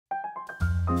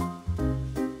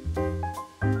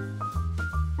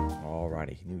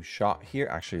Alrighty, new shot here.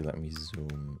 Actually, let me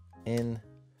zoom in.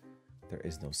 There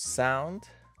is no sound.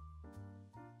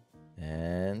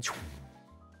 And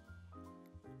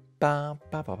ba,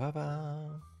 ba, ba, ba,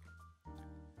 ba.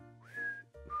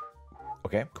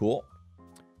 Okay, cool.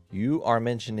 You are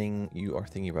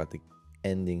thinking about the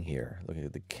ending here. Looking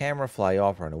at the camera fly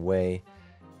off, run away.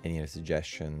 Any other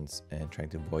suggestions and trying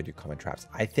to avoid your comment traps.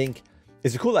 I think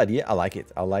it's a cool idea. I like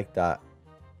it. I like that,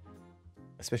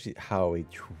 especially how it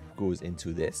goes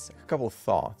into this. A couple of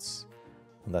thoughts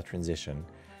on that transition.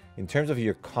 In terms of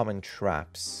your comment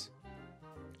traps,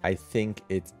 I think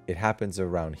it happens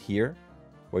around here,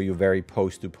 where you vary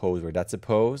pose to pose, where that's a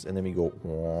pose, and then we go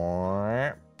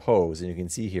pose, and you can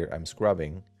see here I'm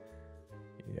scrubbing.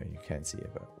 Yeah, you can't see it,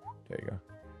 but there you go.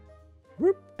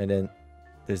 Whoop. And then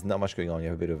there's not much going on. You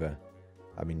have a bit of a,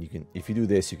 I mean, you can, if you do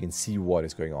this, you can see what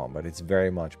is going on, but it's very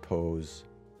much pose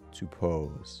to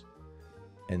pose.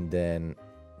 And then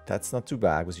that's not too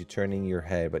bad because you're turning your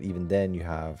head, but even then you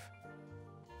have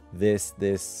this,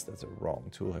 that's a wrong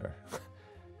tool here.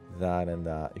 That and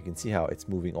that. You can see how it's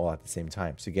moving all at the same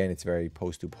time. So again, it's very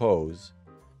pose to pose.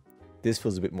 This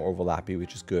feels a bit more overlappy,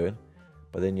 which is good.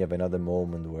 But then you have another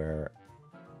moment where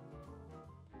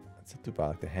it's not too bad.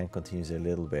 Like the hand continues a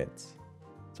little bit.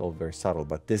 It's all very subtle,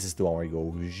 but this is the one where you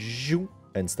go zoom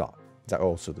and stop. That's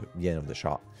also the end of the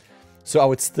shot. So I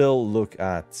would still look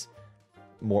at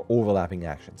more overlapping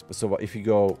actions. But so if you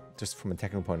go just from a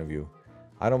technical point of view,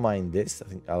 I don't mind this. I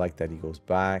think I like that he goes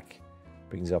back,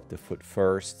 brings up the foot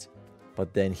first,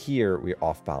 but then here we're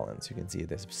off balance. You can see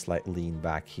there's a slight lean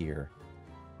back here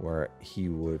where he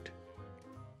would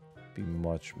be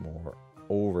much more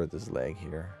over this leg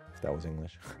here, if that was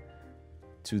English,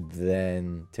 to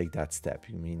then take that step.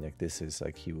 You mean like this is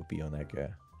like he would be on like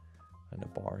on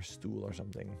a bar stool or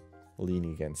something,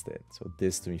 leaning against it. So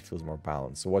this to me feels more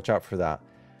balanced. So watch out for that.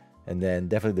 And then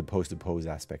definitely the pose to pose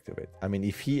aspect of it. I mean,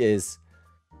 if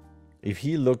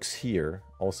he looks here,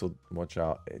 also watch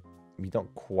out. We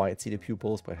don't quite see the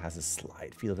pupils, but it has a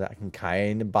slight feel that I can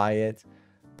kind of buy it,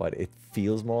 but it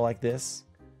feels more like this.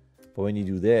 But when you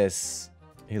do this,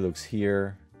 he looks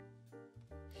here,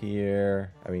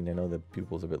 here. I mean, I know the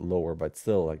pupil's a bit lower, but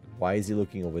still, like, why is he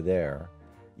looking over there?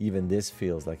 Even this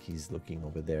feels like he's looking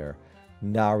over there.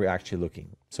 Now we're actually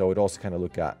looking. So it also kind of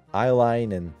look at eye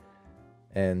line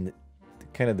and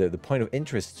kind of the point of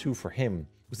interest too for him.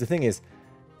 Because the thing is,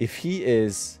 if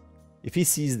he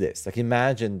sees this, like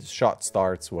imagine the shot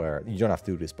starts where, you don't have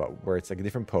to do this, but where it's like a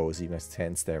different pose, even a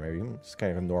tense there, maybe it's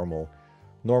kind of a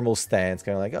normal stance,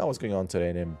 kind of like, oh, what's going on today?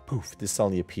 And then poof, this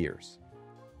suddenly appears.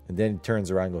 And then he turns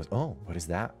around and goes, oh, what is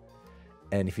that?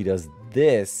 And if he does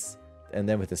this, and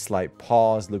then with a slight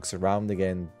pause, looks around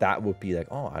again, that would be like,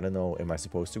 oh, I don't know, am I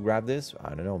supposed to grab this?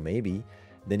 I don't know, maybe.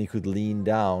 Then he could lean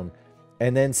down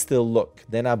and then still look.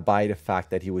 Then I buy the fact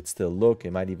that he would still look. He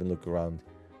might even look around,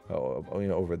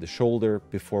 over the shoulder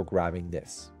before grabbing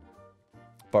this.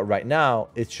 But right now,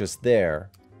 it's just there,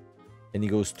 and he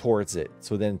goes towards it.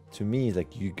 So then, to me,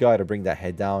 like, you got to bring that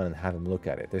head down and have him look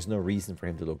at it. There's no reason for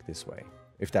him to look this way,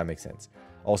 if that makes sense.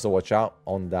 Also, watch out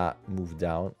on that move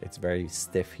down. It's very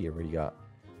stiff here, where you got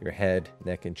your head,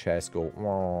 neck, and chest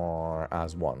go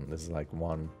as one. This is like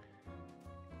one.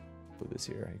 Put this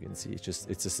here. You can see it's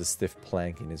just a stiff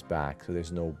plank in his back. So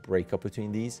there's no breakup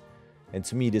between these. And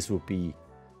to me, this would be,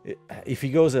 if he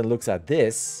goes and looks at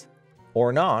this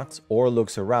or not, or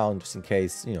looks around just in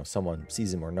case, someone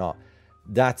sees him or not,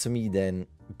 that to me then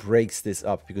breaks this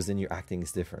up, because then your acting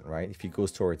is different, right? If he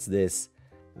goes towards this,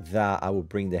 that I would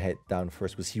bring the head down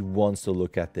first because he wants to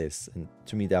look at this. And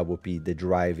to me, that would be the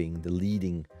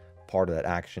leading part of that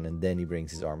action. And then he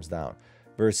brings his arms down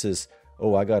versus,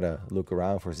 oh, I got to look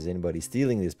around first. Is anybody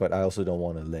stealing this? But I also don't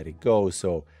want to let it go.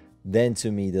 So then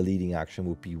to me, the leading action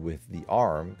would be with the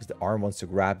arm, because the arm wants to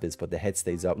grab this, but the head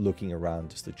stays up looking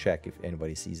around just to check if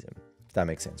anybody sees him. If that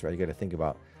makes sense, right? You got to think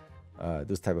about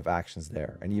those type of actions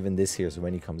there. And even this here, so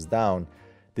when he comes down,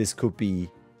 this could be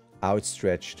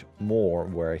outstretched more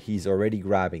where he's already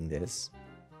grabbing this.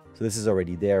 So this is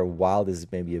already there while this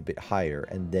is maybe a bit higher.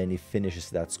 And then he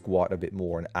finishes that squat a bit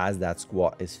more. And as that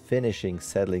squat is finishing,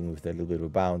 settling with a little bit of a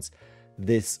bounce,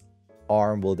 this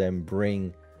arm will then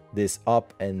bring this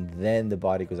up, and then the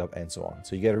body goes up, and so on.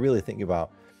 So you got to really think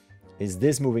about, is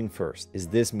this moving first? Is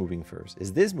this moving first?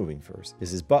 Is this moving first? Is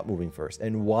his butt moving first?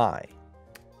 And why?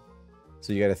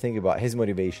 So you got to think about his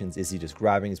motivations. Is he just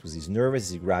grabbing this because he's nervous?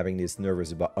 Is he grabbing this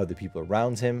nervous about other people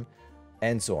around him?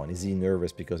 And so on. Is he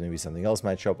nervous because maybe something else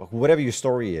might show up? Whatever your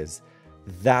story is,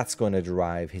 that's going to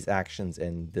drive his actions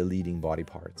and the leading body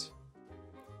parts.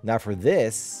 Now for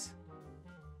this,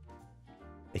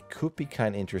 it could be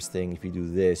kind of interesting if you do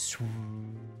this,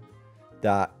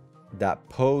 that that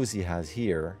pose he has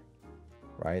here,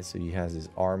 right? So he has his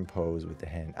arm pose with the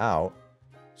hand out.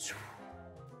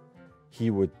 He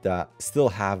would still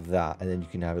have that, and then you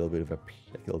can have a little bit of a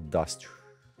little dust.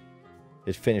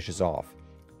 It finishes off.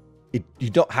 You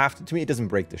don't have to me, it doesn't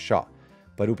break the shot,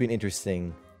 but it would be an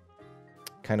interesting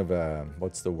kind of a,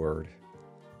 what's the word?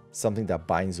 Something that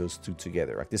binds those two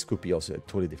together. Like this could be also a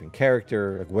totally different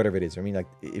character, like whatever it is. I mean, like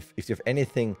if you have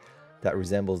anything that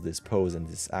resembles this pose and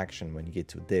this action, when you get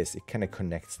to this, it kind of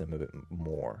connects them a bit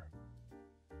more.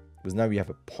 Because now we have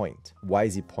a point. Why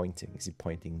is he pointing? Is he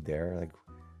pointing there? Like,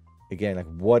 again, like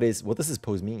what does this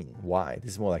pose mean? Why?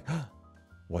 This is more like, oh,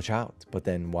 watch out. But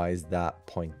then why is that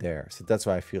point there? So that's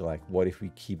why I feel like, what if we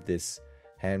keep this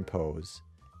hand pose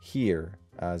here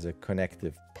as a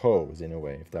connective pose in a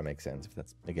way, if that makes sense, if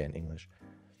that's, again, English.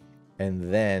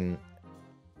 And then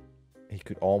he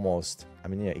could almost, I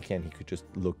mean, yeah, he could just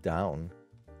look down.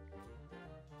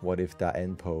 What if that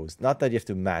end pose, not that you have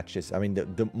to match this. I mean,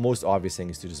 the most obvious thing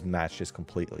is to just match this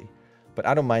completely. But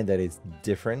I don't mind that it's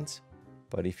different.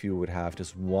 But if you would have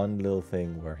just one little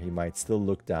thing where he might still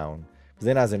look down. Because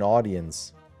then as an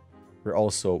audience,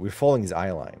 we're following his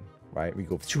eye line, right? We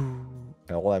go,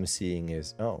 and all I'm seeing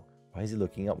is, oh, why is he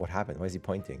looking up? What happened? Why is he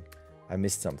pointing? I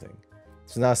missed something.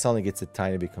 So now suddenly gets a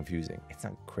tiny bit confusing. It's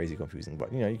not crazy confusing,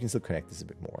 but you can still connect this a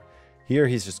bit more. Here,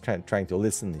 he's just kind of trying to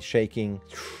listen. He's shaking.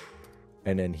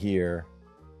 And then here,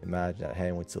 imagine that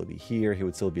hand would still be here. He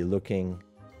would still be looking.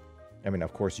 I mean,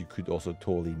 of course, you could also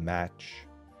totally match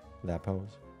that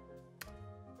pose.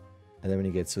 And then when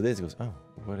he gets to this, he goes, oh,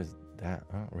 what is that?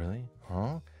 Oh, really?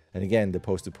 Huh? And again, the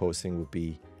pose-to-pose thing would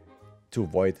be, to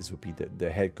avoid this would be that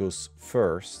the head goes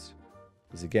first.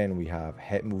 Because again, we have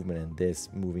head movement and this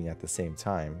moving at the same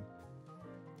time.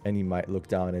 And he might look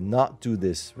down and not do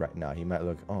this right now. He might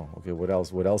look, oh, okay, what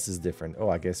else? What else is different? Oh,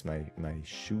 I guess my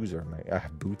shoes are I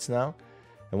have boots now.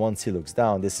 And once he looks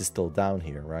down, this is still down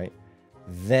here, right?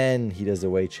 Then he does a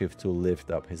weight shift to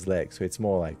lift up his leg. So it's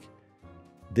more like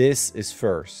this is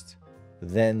first,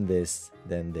 then this,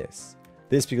 then this.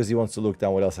 This because he wants to look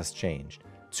down what else has changed.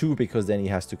 2, because then he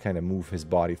has to kind of move his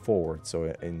body forward. So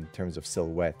in terms of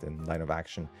silhouette and line of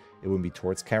action, it wouldn't be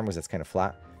towards cameras. That's kind of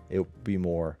flat. It would be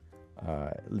more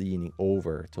leaning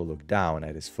over to look down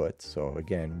at his foot. So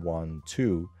again, 1,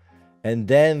 2, and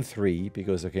then 3,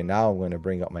 because, okay, now I'm going to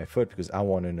bring up my foot because I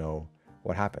want to know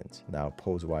what happens. Now,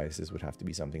 pose-wise, this would have to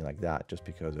be something like that just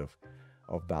because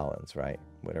of balance, right?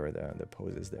 Whatever the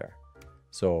pose is there.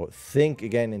 So think,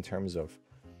 again, in terms of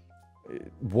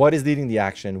what is leading the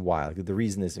action, why? Like the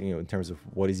reason is, in terms of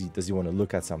what is does he want to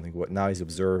look at something, what now he's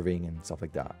observing and stuff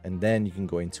like that. And then you can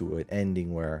go into an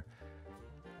ending where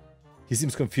he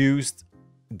seems confused.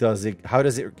 How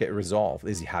does it get resolved?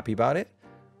 Is he happy about it?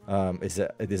 Is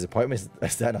it a disappointment?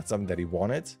 Is that not something that he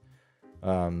wanted?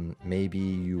 Maybe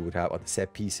you would have other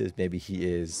set pieces. Maybe he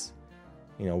is,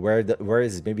 where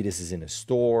is it? Maybe this is in a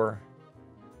store.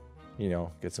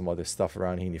 Get some other stuff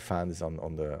around here, and he found this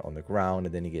on the ground,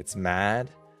 and then he gets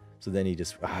mad. So then he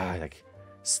just like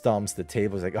stomps the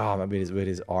table. It's like, oh, maybe it's with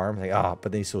his arm. Like,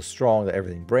 but then he's so strong that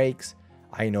everything breaks.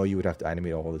 I know you would have to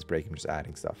animate all this breaking, just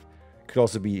adding stuff. Could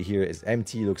also be here is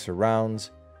empty. He looks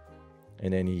around,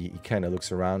 and then he kind of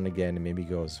looks around again, and maybe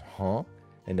goes, huh?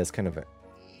 And that's kind of a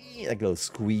little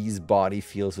squeeze body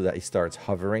feel, so that he starts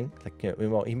hovering. Like,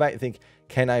 well, he might think,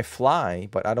 can I fly?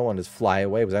 But I don't want to fly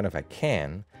away because I don't know if I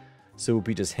can. So it would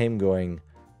be just him going,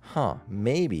 huh,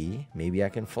 maybe I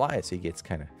can fly. So he gets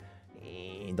kind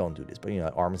of, don't do this, but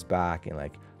arms back and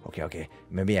like, okay,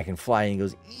 maybe I can fly. And he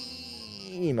goes,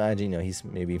 imagine, he's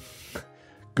maybe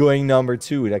going number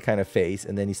 2, that kind of face,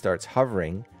 and then he starts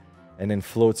hovering, and then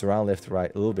floats around left to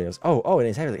right a little bit. He goes, oh, and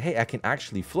he's like, hey, I can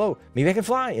actually float. Maybe I can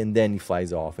fly. And then he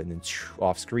flies off, and then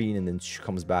off screen, and then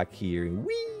comes back here, and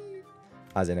whee,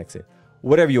 as an exit.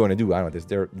 Whatever you want to do, I don't know.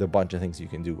 There are a bunch of things you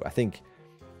can do. I think.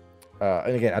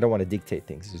 And again, I don't want to dictate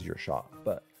things. This is your shot.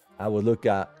 But I would look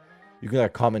at, you can look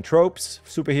at common tropes.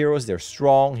 Superheroes, they're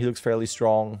strong. He looks fairly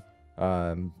strong.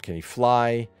 Can he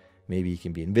fly? Maybe he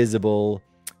can be invisible.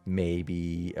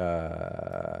 Maybe,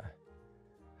 I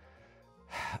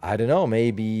don't know.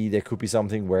 Maybe there could be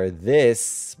something where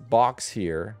this box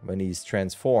here, when he's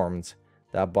transformed,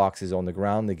 that box is on the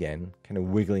ground again, kind of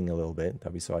wiggling a little bit.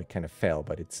 That we saw it kind of fell,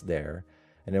 but it's there.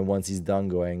 And then once he's done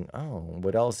going, oh,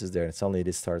 what else is there? And suddenly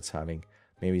this starts having,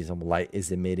 maybe some light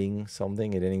is emitting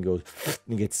something. And then he goes, and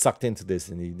he gets sucked into this.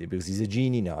 And because he's a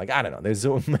genie now. Like, I don't know. There's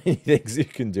so many things you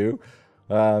can do.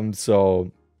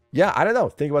 So, yeah, I don't know.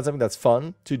 Think about something that's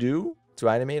fun to do, to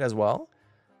animate as well.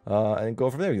 And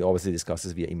go from there. We can obviously discuss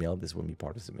this via email. This wouldn't be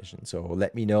part of the submission. So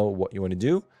let me know what you want to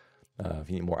do. If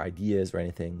you need more ideas or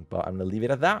anything. But I'm going to leave it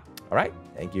at that. All right.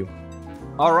 Thank you.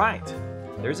 All right.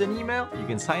 There's an email. You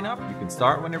can sign up. You can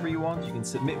start whenever you want. You can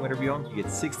submit whenever you want. You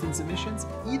get 16 submissions.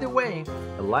 Either way,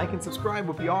 a like and subscribe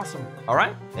would be awesome. All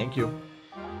right. Thank you.